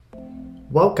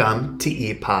Welcome to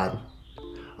ePod,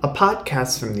 a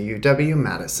podcast from the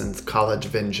UW-Madison's College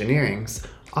of Engineering's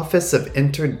Office of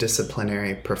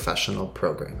Interdisciplinary Professional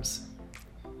Programs.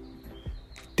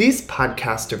 These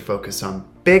podcasts are focused on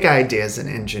big ideas in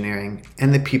engineering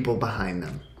and the people behind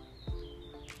them.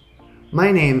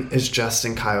 My name is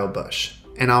Justin Kyle Bush,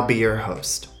 and I'll be your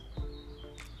host.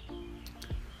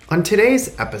 On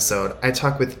today's episode, I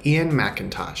talk with Ian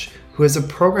McIntosh, who is a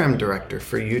program director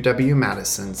for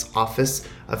UW-Madison's Office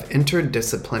of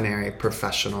Interdisciplinary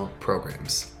Professional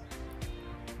Programs.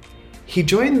 He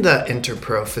joined the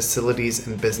Interpro Facilities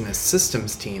and Business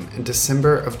Systems team in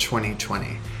December of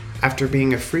 2020 after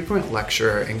being a frequent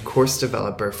lecturer and course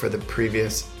developer for the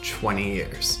previous 20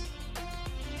 years.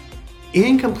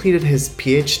 Ian completed his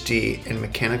PhD in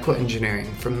mechanical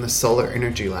engineering from the Solar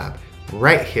Energy Lab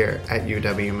right here at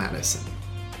UW-Madison.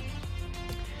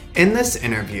 In this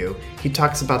interview, he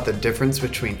talks about the difference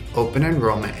between open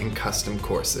enrollment and custom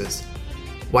courses,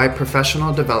 why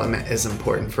professional development is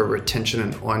important for retention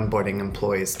and onboarding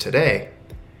employees today,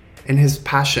 and his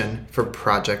passion for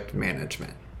project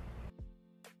management.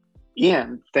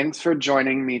 Ian, thanks for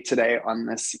joining me today on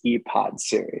this ePod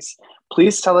series.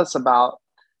 Please tell us about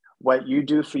what you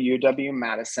do for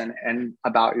UW-Madison and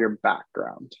about your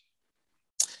background.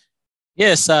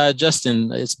 Yes,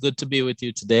 Justin, it's good to be with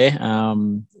you today.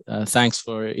 Thanks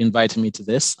for inviting me to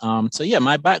this.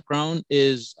 My background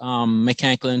is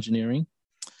mechanical engineering.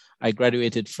 I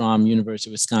graduated from University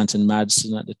of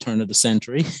Wisconsin-Madison at the turn of the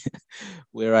century,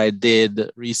 where I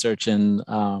did research in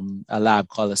a lab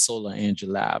called the Solar Energy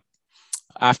Lab.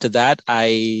 After that,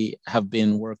 I have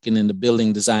been working in the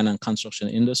building design and construction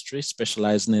industry,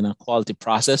 specializing in a quality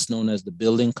process known as the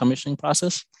building commissioning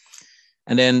process.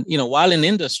 And then, while in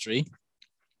industry,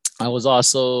 I was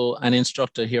also an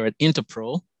instructor here at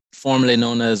Interpro, formerly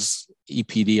known as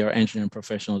EPD or Engineering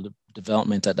Professional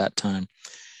Development at that time.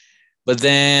 But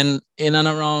then in and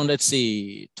around,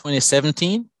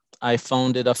 2017, I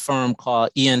founded a firm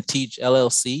called ENTeach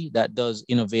LLC that does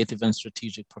innovative and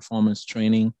strategic performance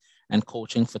training and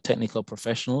coaching for technical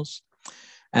professionals.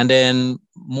 And then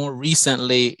more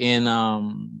recently in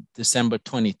December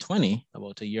 2020,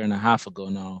 about a year and a half ago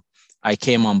now, I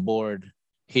came on board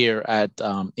here at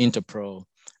Interpro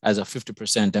as a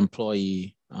 50%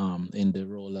 employee in the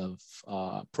role of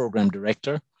program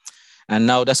director. And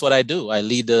now that's what I do. I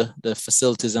lead the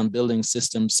facilities and building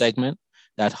systems segment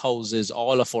that houses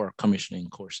all of our commissioning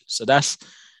courses. So that's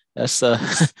a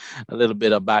little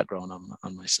bit of background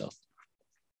on myself.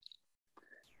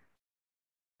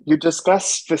 You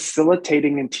discussed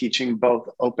facilitating and teaching both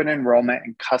open enrollment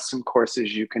and custom courses.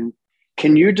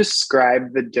 Can you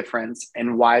describe the difference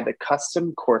and why the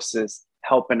custom courses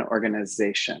help an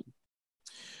organization?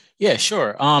 Yeah,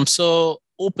 sure. So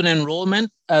open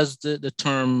enrollment, as the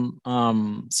term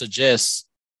suggests,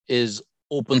 is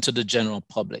open to the general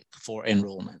public for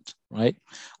enrollment, right?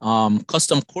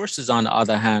 Custom courses, on the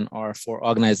other hand, are for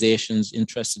organizations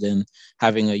interested in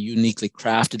having a uniquely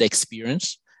crafted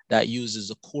experience that uses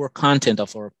the core content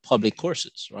of our public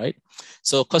courses, right?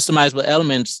 So customizable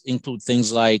elements include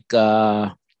things like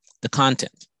the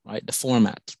content, right? The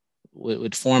format.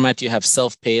 With format, you have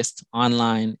self-paced,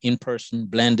 online, in-person,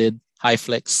 blended,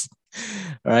 HyFlex,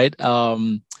 right?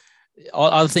 All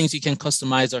the things you can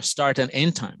customize are start and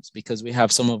end times, because we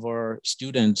have some of our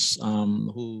students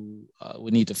who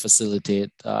we need to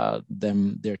facilitate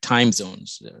their time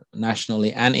zones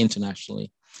nationally and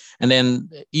internationally. And then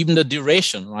even the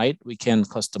duration, right? We can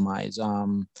customize.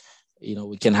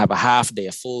 We can have a half day,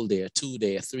 a full day, a 2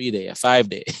 day, a 3 day, a 5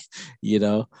 day,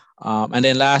 And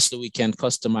then lastly, we can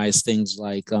customize things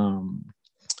like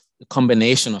the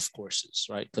combination of courses,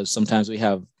 right? Because sometimes we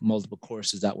have multiple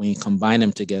courses that when you combine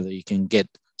them together, you can get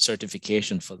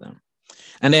certification for them.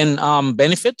 And then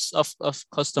benefits of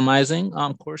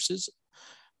customizing courses,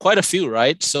 quite a few,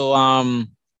 right? So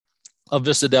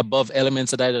obviously the above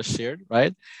elements that I just shared,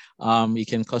 right? You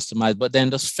can customize, but then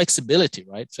there's flexibility,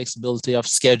 right? Flexibility of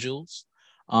schedules,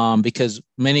 because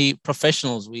many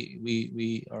professionals,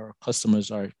 our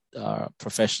customers are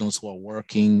professionals who are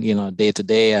working, day to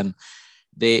day, and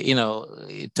they,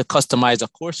 to customize a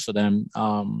course for them,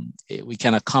 we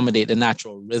can accommodate the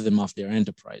natural rhythm of their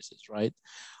enterprises, right?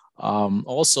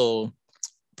 Also,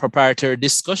 proprietary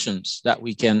discussions that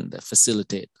we can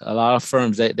facilitate. A lot of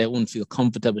firms, they wouldn't feel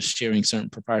comfortable sharing certain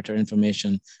proprietary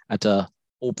information at an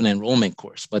open enrollment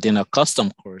course, but in a custom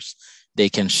course, they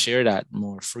can share that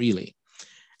more freely.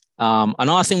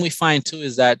 Another thing we find too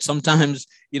is that sometimes,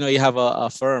 you have a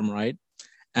firm, right?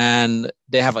 And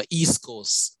they have an East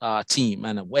Coast team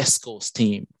and a West Coast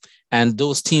team. And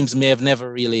those teams may have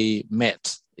never really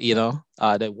met,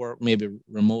 they work maybe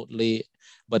remotely,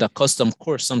 but a custom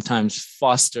course sometimes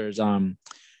fosters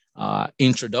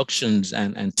introductions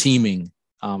and teaming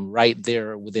right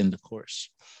there within the course.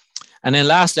 And then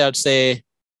lastly, I would say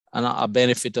a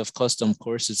benefit of custom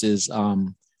courses is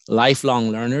lifelong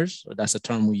learners. That's a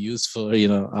term we use for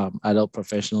adult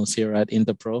professionals here at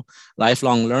Interpro.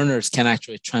 Lifelong learners can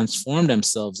actually transform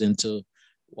themselves into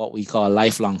what we call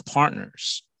lifelong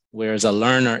partners. Whereas a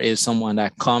learner is someone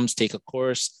that comes, take a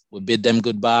course, we bid them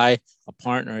goodbye. A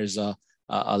partner is a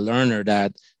learner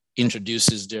that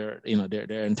introduces their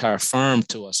entire firm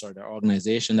to us, or their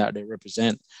organization that they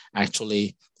represent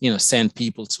actually, send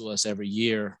people to us every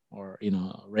year, or,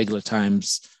 regular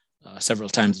times, several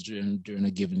times during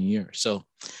a given year. So,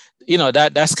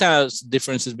 that's kind of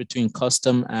differences between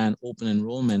custom and open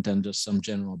enrollment, and just some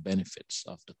general benefits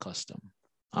of the custom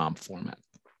format.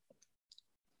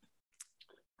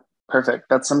 Perfect.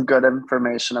 That's some good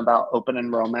information about open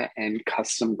enrollment and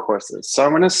custom courses. So I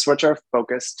want to switch our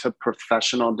focus to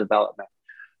professional development.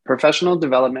 Professional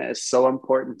development is so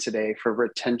important today for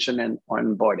retention and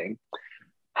onboarding.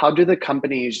 How do the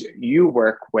companies you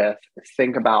work with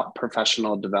think about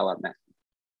professional development?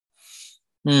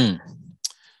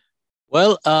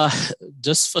 Well,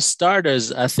 just for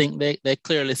starters, I think they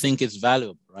clearly think it's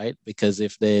valuable, right? Because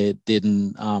if they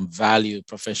didn't value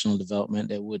professional development,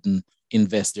 they wouldn't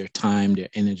invest their time, their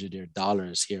energy, their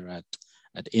dollars here at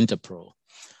Interpro.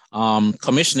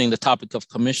 Commissioning, the topic of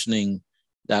commissioning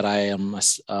that I am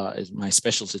is my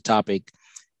specialty topic.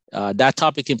 That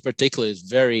topic in particular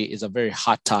is a very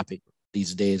hot topic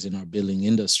these days in our building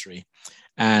industry.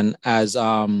 And as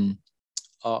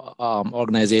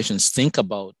organizations think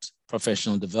about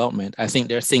professional development, I think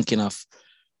they're thinking of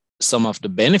some of the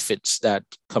benefits that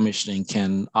commissioning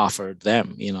can offer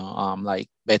them, like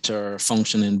better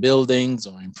functioning buildings,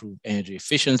 or improved energy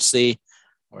efficiency,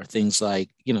 or things like,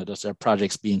 those are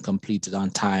projects being completed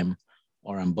on time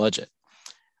or on budget.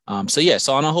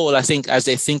 So on a whole, I think as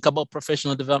they think about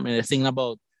professional development, they're thinking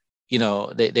about,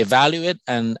 they value it,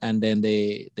 and then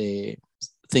they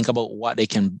think about what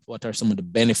are some of the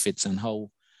benefits, and how,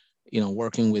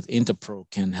 working with Interpro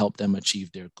can help them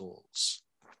achieve their goals.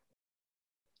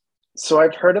 So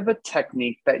I've heard of a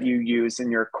technique that you use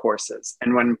in your courses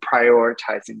and when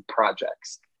prioritizing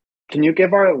projects. Can you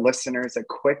give our listeners a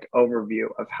quick overview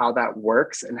of how that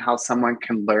works and how someone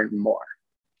can learn more?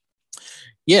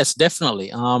 Yes,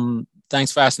 definitely.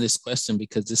 Thanks for asking this question,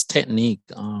 because this technique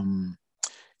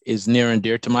is near and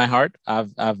dear to my heart.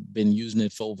 I've been using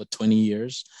it for over 20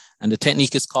 years. And the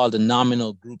technique is called the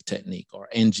Nominal Group Technique, or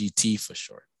NGT for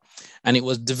short. And it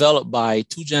was developed by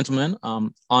two gentlemen,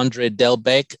 Andre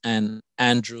Delbecq and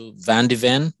Andrew Van de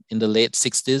Ven, in the late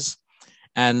 60s.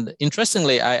 And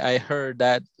interestingly, I heard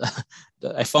that,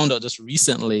 I found out just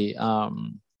recently,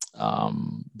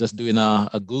 just doing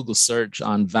a Google search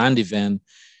on Van de Ven,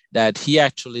 that he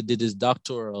actually did his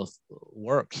doctoral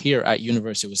work here at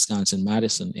University of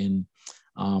Wisconsin-Madison in,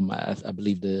 I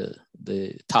believe the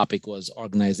topic was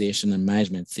organization and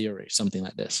management theory, something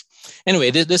like this.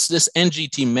 Anyway, this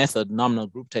NGT method, nominal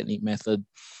group technique method,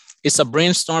 it's a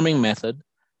brainstorming method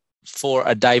for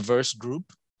a diverse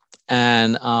group,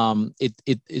 and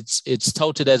it's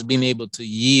touted as being able to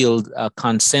yield a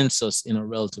consensus in a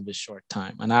relatively short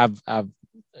time. And I've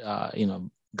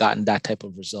gotten that type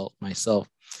of result myself.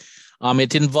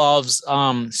 It involves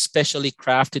specially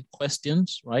crafted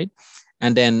questions, right?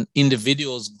 And then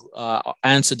individuals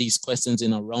answer these questions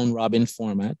in a round robin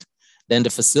format. Then the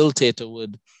facilitator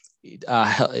would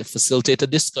facilitate a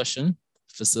discussion,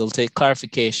 facilitate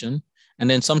clarification, and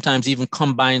then sometimes even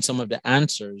combine some of the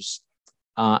answers.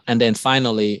 And then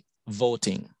finally,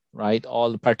 voting, right?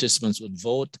 All the participants would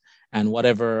vote, and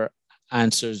whatever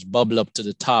answers bubble up to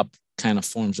the top kind of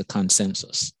forms a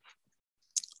consensus.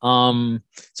 So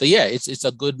yeah, it's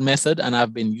a good method, and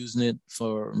I've been using it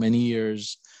for many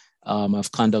years.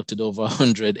 I've conducted over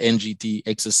 100 NGT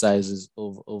exercises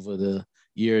over the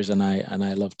years, and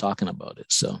I love talking about it.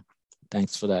 So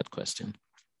thanks for that question.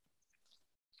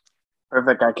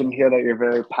 Perfect. I can hear that you're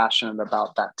very passionate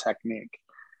about that technique.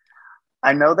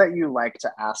 I know that you like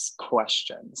to ask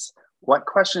questions. What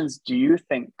questions do you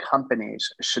think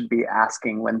companies should be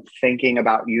asking when thinking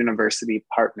about university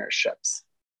partnerships?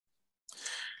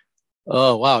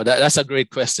 Oh, wow. That's a great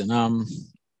question.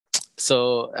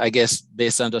 So I guess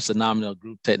based on just a nominal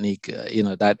group technique,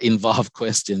 that involve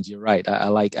questions. You're right. I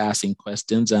like asking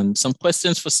questions, and some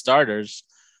questions for starters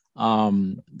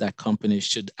that companies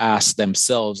should ask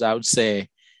themselves. I would say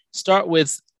start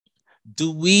with,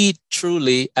 do we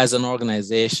truly, as an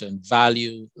organization,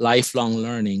 value lifelong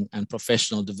learning and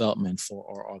professional development for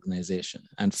our organization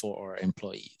and for our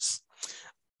employees?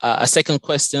 A second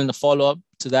question, a follow-up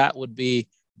to that would be,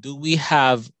 do we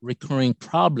have recurring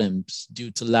problems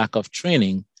due to lack of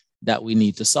training that we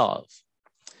need to solve?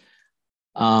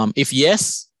 If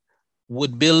yes,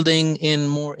 would building in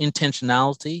more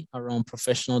intentionality around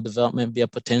professional development be a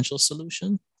potential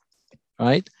solution,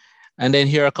 right? And then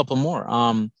here are a couple more.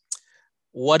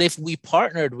 What if we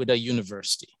partnered with a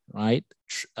university, right?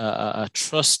 A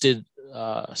trusted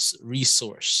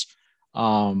resource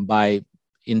by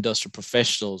industry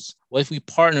professionals. What if we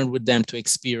partnered with them to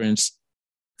experience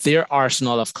their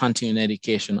arsenal of continuing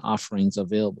education offerings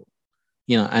available?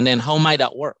 And then how might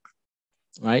that work,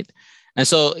 right? And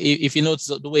so if you notice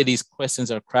the way these questions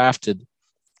are crafted,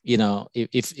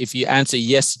 if you answer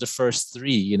yes to the first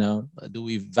three, do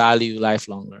we value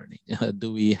lifelong learning?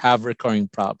 Do we have recurring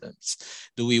problems?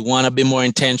 Do we want to be more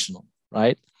intentional,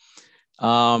 right?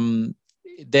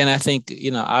 Then I think,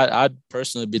 I'd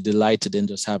personally be delighted in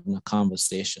just having a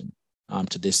conversation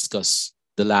to discuss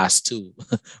the last two,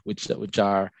 which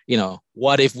are,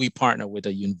 what if we partner with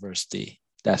a university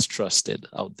that's trusted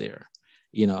out there?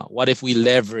 What if we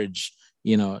leverage,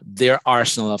 their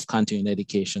arsenal of continuing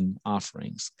education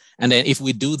offerings? And then if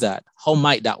we do that, how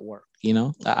might that work?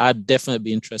 I'd definitely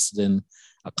be interested in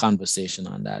a conversation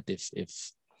on that if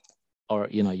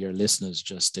your listeners,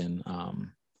 Justin,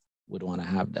 would want to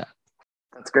have that.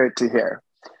 That's great to hear.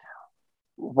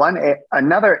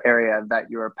 Another area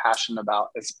that you are passionate about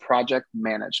is project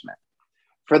management.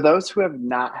 For those who have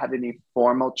not had any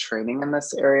formal training in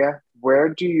this area, where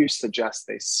do you suggest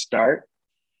they start?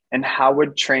 And how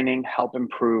would training help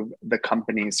improve the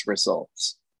company's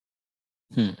results?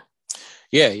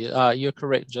 Yeah, you're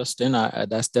correct, Justin.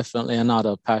 That's definitely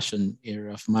another passion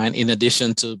area of mine. In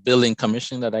addition to building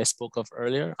commissioning that I spoke of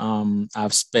earlier,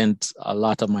 I've spent a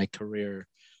lot of my career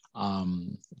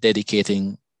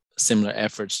dedicating similar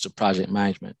efforts to project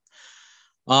management.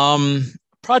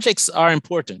 Projects are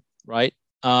important, right?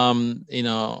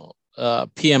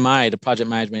 PMI, the Project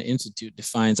Management Institute,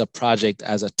 defines a project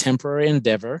as a temporary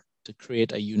endeavor to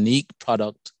create a unique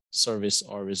product, service,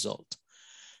 or result.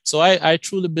 So I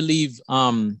truly believe,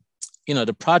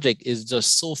 the project is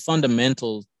just so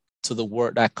fundamental to the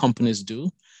work that companies do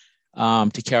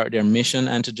to carry out their mission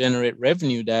and to generate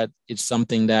revenue that it's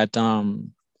something that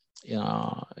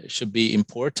should be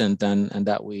important and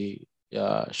that we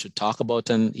should talk about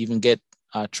and even get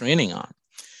training on.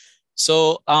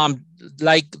 So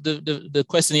like the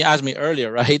question you asked me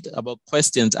earlier, right, about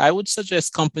questions, I would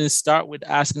suggest companies start with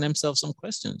asking themselves some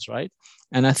questions, right?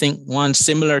 And I think one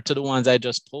similar to the ones I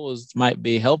just posed might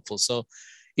be helpful. So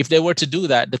if they were to do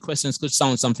that, the questions could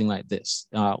sound something like this,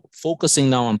 focusing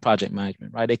now on project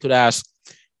management, right? They could ask,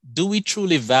 do we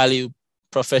truly value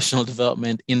professional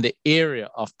development in the area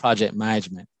of project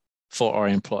management for our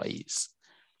employees,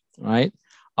 right?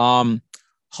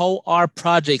 How are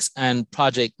projects and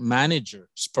project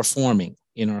managers performing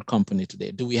in our company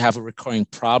today? Do we have recurring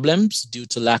problems due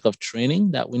to lack of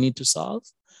training that we need to solve?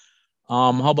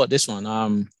 How about this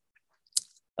one?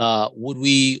 Would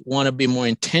we want to be more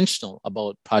intentional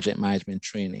about project management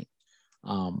training?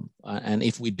 And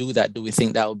if we do that, do we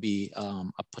think that would be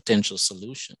a potential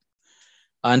solution?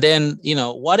 And then,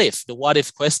 what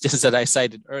if questions that I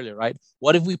cited earlier, right?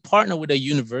 What if we partner with a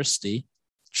university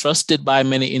trusted by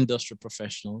many industry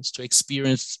professionals to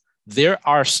experience their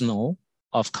arsenal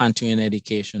of continuing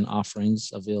education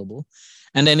offerings available?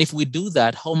 And then if we do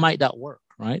that, how might that work,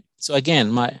 right? So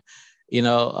again, my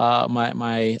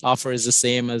offer is the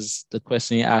same as the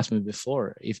question you asked me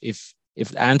before. If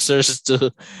answers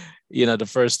to, the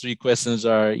first three questions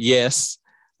are yes,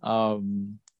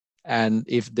 and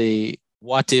if the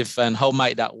what if and how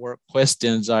might that work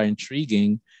questions are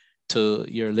intriguing to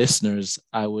your listeners,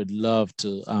 I would love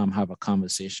to have a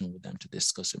conversation with them to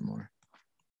discuss it more.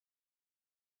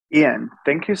 Ian,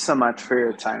 thank you so much for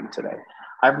your time today.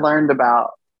 I've learned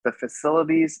about the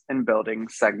facilities and building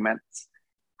segments,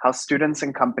 how students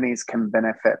and companies can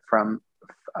benefit from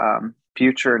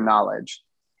future knowledge.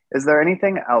 Is there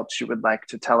anything else you would like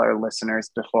to tell our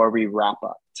listeners before we wrap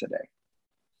up today?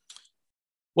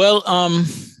 Well,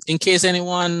 in case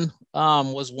anyone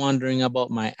was wondering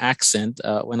about my accent,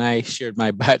 when I shared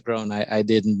my background, I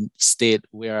didn't state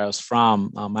where I was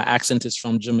from. My accent is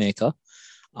from Jamaica.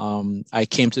 I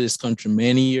came to this country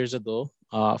many years ago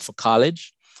for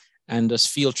college and just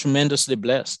feel tremendously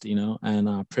blessed,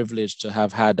 and privileged to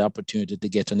have had the opportunity to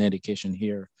get an education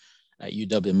here at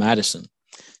UW-Madison.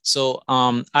 So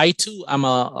I too am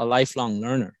a lifelong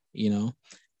learner,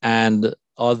 and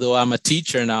although I'm a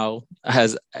teacher now,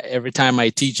 as every time I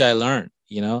teach, I learn,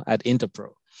 at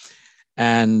Interpro.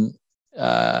 And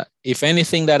if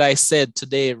anything that I said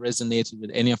today resonated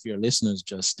with any of your listeners,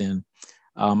 Justin,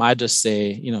 I just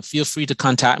say, feel free to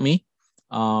contact me.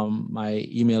 My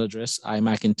email address,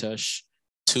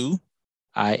 imcintosh2,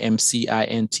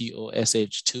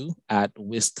 IMCINTOSH2 at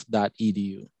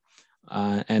wisc.edu.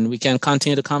 And we can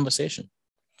continue the conversation.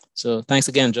 So thanks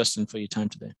again, Justin, for your time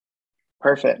today.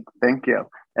 Perfect. Thank you.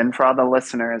 And for all the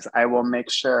listeners, I will make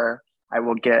sure I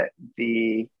will get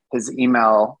his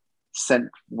email sent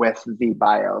with the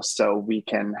bio so we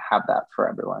can have that for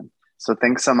everyone. So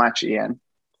thanks so much, Ian.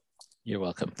 You're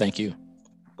welcome. Thank you.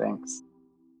 Thanks.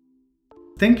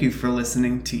 Thank you for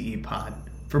listening to ePod.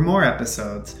 For more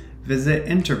episodes, visit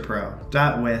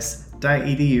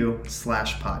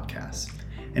interpro.wisc.edu/podcast.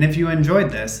 And if you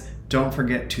enjoyed this, don't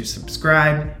forget to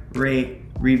subscribe, rate,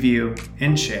 review,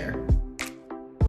 and share.